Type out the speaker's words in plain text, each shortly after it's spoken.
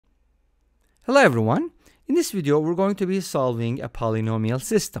Hello everyone. In this video we're going to be solving a polynomial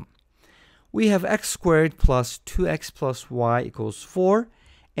system. We have x squared plus 2x plus y equals 4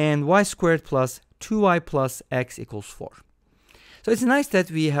 and y squared plus 2y plus x equals 4. So it's nice that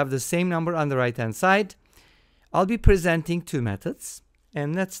we have the same number on the right hand side. I'll be presenting two methods,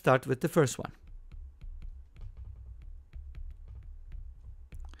 and let's start with the first one.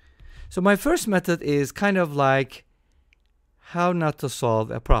 So my first method is kind of like how not to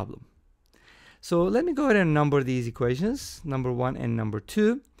solve a problem. So let me go ahead and number these equations, number 1 and number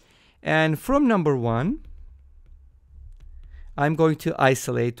 2. And from number 1, I'm going to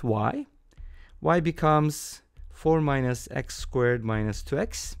isolate y. Y becomes 4 minus x squared minus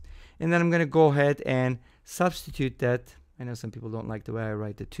 2x. And then I'm going to go ahead and substitute that. I know some people don't like the way I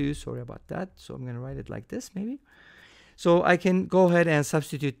write the 2. Sorry about that. So I'm going to write it like this maybe. So I can go ahead and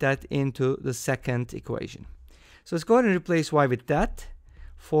substitute that into the second equation. So let's go ahead and replace y with that.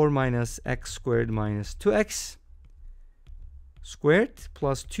 4 minus x squared minus 2x squared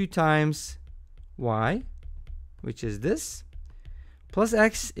plus 2 times y, which is this, plus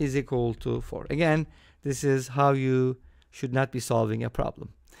x is equal to 4. Again, this is how you should not be solving a problem.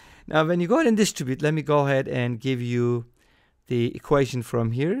 Now, when you go ahead and distribute, let me go ahead and give you the equation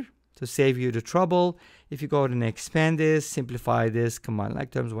from here to save you the trouble. If you go ahead and expand this, simplify this, combine like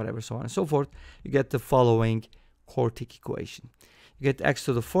terms, whatever, so on and so forth, you get the following quartic equation. You get x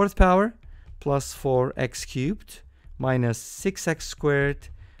to the 4th power plus 4x cubed minus 6x squared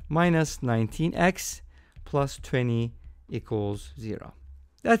minus 19x plus 20 equals 0.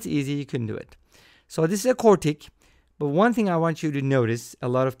 That's easy, you can do it. So this is a quartic, but one thing I want you to notice, a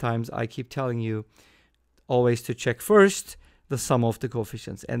lot of times I keep telling you always to check first the sum of the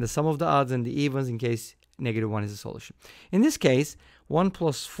coefficients and the sum of the odds and the evens in case -1 is a solution. In this case, 1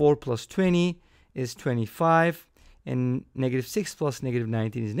 plus 4 plus 20 is 25. And -6 plus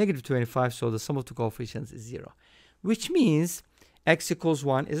 -19 is -25, so the sum of the coefficients is 0. Which means x equals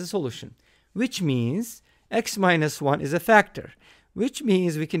 1 is a solution. Which means x minus 1 is a factor. Which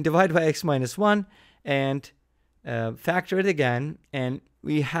means we can divide by x minus 1 and factor it again. And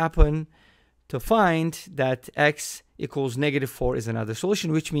we happen to find that x equals -4 is another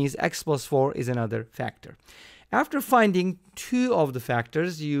solution, which means x plus 4 is another factor. After finding two of the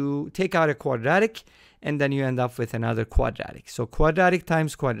factors, you take out a quadratic, and then you end up with another quadratic. So quadratic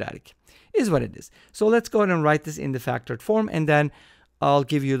times quadratic is what it is. So let's go ahead and write this in the factored form, and then I'll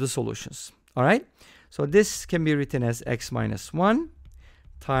give you the solutions. All right? So this can be written as x minus 1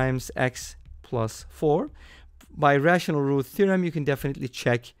 times x plus 4. By rational root theorem, you can definitely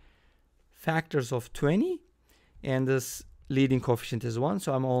check factors of 20, and this leading coefficient is 1.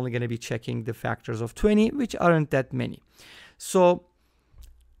 So I'm only going to be checking the factors of 20, which aren't that many. So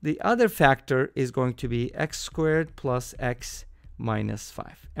the other factor is going to be x squared plus x minus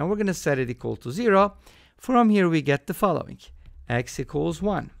 5. And we're going to set it equal to 0. From here, we get the following. X equals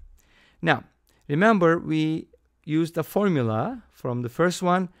 1. Now, remember, we used a formula from the first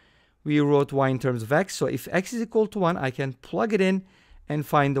one. We wrote y in terms of x. So if x is equal to 1, I can plug it in and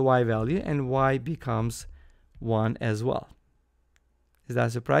find the y value. And y becomes 1 as well. Is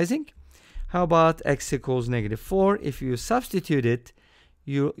that surprising? How about x equals -4? If you substitute it,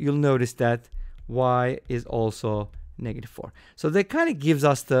 you'll notice that y is also -4. So that kind of gives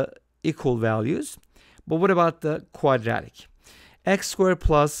us the equal values. But what about the quadratic? X squared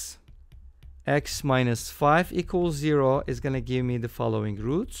plus x minus 5 equals 0 is going to give me the following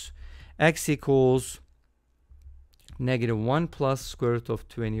roots. X equals -1 plus square root of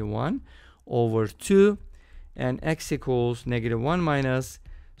 21 over 2. And x equals -1 minus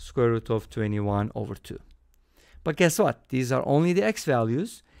square root of 21 over 2. But guess what? These are only the x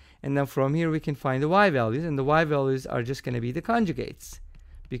values. And then from here, we can find the y values. And the y values are just going to be the conjugates.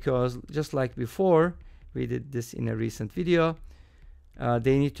 Because just like before, we did this in a recent video,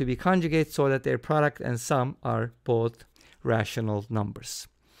 they need to be conjugates so that their product and sum are both rational numbers.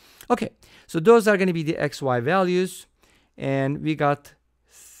 Okay, so those are going to be the x, y values. And we got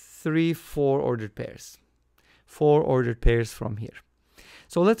 4 ordered pairs. 4 ordered pairs from here.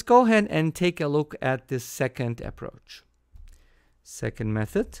 So let's go ahead and take a look at this second approach. Second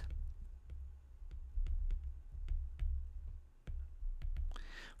method.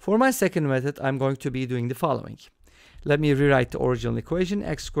 For my second method, I'm going to be doing the following. Let me rewrite the original equation.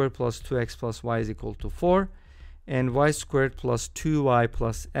 X squared plus 2x plus y is equal to 4. And y squared plus 2y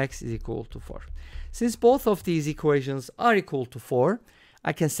plus x is equal to 4. Since both of these equations are equal to 4,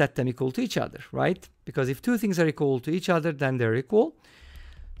 I can set them equal to each other, right? Because if two things are equal to each other, then they're equal.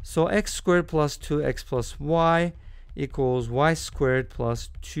 So x squared plus 2x plus y equals y squared plus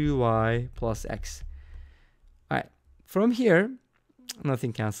 2y plus x. All right. From here,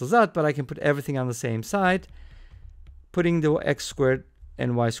 nothing cancels out, but I can put everything on the same side, putting the x squared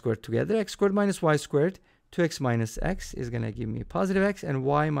and y squared together. X squared minus y squared, 2x minus x is going to give me positive x, and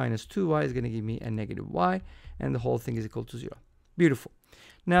y minus 2y is going to give me a negative y, and the whole thing is equal to 0. Beautiful.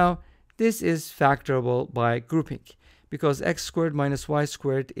 Now, this is factorable by grouping, because x squared minus y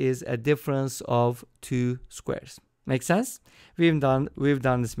squared is a difference of 2 squares. Make sense? We've done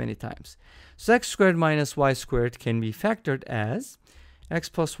this many times. So x squared minus y squared can be factored as x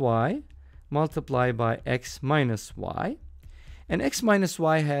plus y multiplied by x minus y. And x minus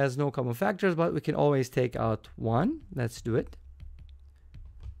y has no common factors, but we can always take out 1. Let's do it.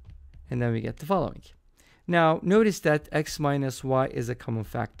 And then we get the following. Now, notice that x minus y is a common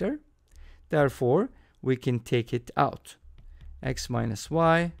factor. Therefore, we can take it out. X minus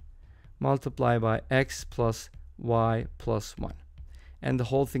y multiplied by x plus y plus 1. And the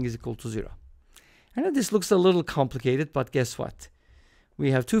whole thing is equal to 0. I know this looks a little complicated, but guess what?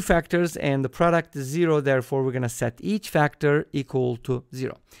 We have 2 factors and the product is 0. Therefore, we're going to set each factor equal to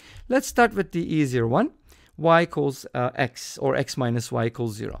 0. Let's start with the easier one. Y equals x, or x minus y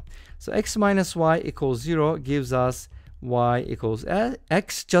equals 0. So x minus y equals 0 gives us y equals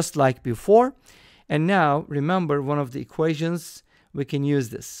x, just like before. And now, remember, one of the equations, we can use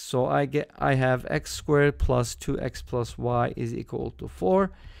this. So I have x squared plus 2x plus y is equal to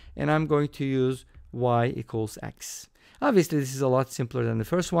 4. And I'm going to use y equals x. Obviously, this is a lot simpler than the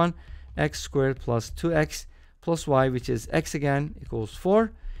first one. X squared plus 2x plus y, which is x again, equals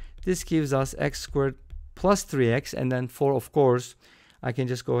 4. This gives us x squared plus 3x, and then 4, of course, I can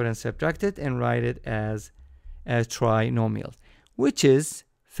just go ahead and subtract it and write it as a trinomial, which is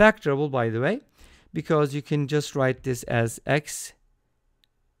factorable, by the way, because you can just write this as x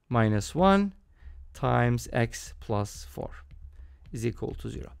minus 1 times x plus 4 is equal to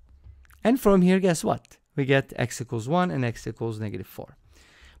 0. And from here, guess what? We get x equals 1 and x equals negative 4.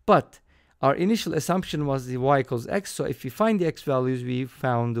 But our initial assumption was the y equals x, so if we find the x values, we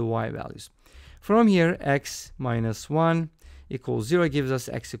found the y values. From here, x minus 1 equals 0 gives us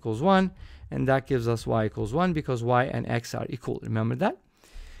x equals 1, and that gives us y equals 1 because y and x are equal. Remember that?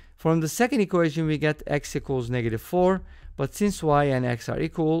 From the second equation, we get x equals negative 4, but since y and x are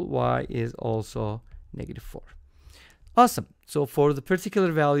equal, y is also negative 4. Awesome. So for the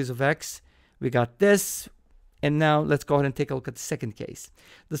particular values of x, we got this. And now let's go ahead and take a look at the second case.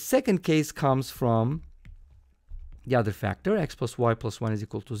 The second case comes from the other factor, x plus y plus 1 is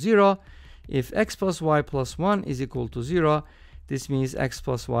equal to 0. If x plus y plus 1 is equal to 0, this means x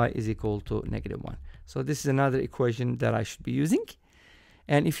plus y is equal to negative 1. So this is another equation that I should be using.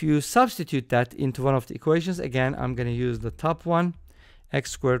 And if you substitute that into one of the equations, again, I'm going to use the top one,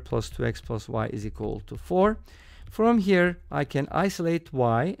 x squared plus 2x plus y is equal to 4. From here, I can isolate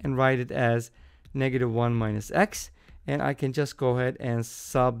y and write it as negative 1 minus x, and I can just go ahead and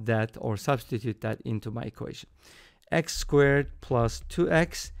substitute that into my equation. X squared plus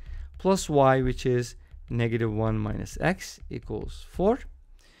 2x plus y, which is negative 1 minus x, equals 4.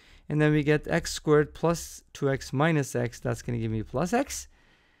 And then we get x squared plus 2x minus x, that's going to give me plus x.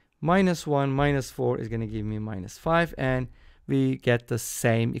 Minus 1 minus 4 is going to give me minus 5, and we get the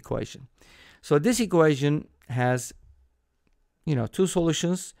same equation. So this equation has, 2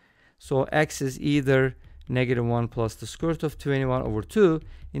 solutions. So x is either negative 1 plus the square root of 21 over 2.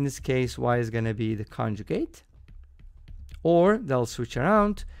 In this case, y is going to be the conjugate. Or they'll switch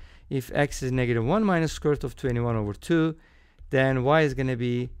around. If x is negative 1 minus square root of 21 over 2, then y is going to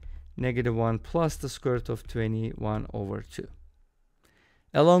be negative 1 plus the square root of 21 over 2.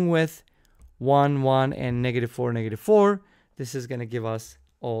 Along with 1, 1, and negative 4, this is going to give us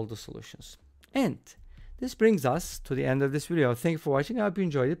all the solutions. And this brings us to the end of this video. Thank you for watching. I hope you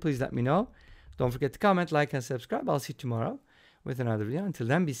enjoyed it. Please let me know. Don't forget to comment, like, and subscribe. I'll see you tomorrow with another video. Until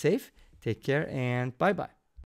then, be safe, take care, and bye-bye.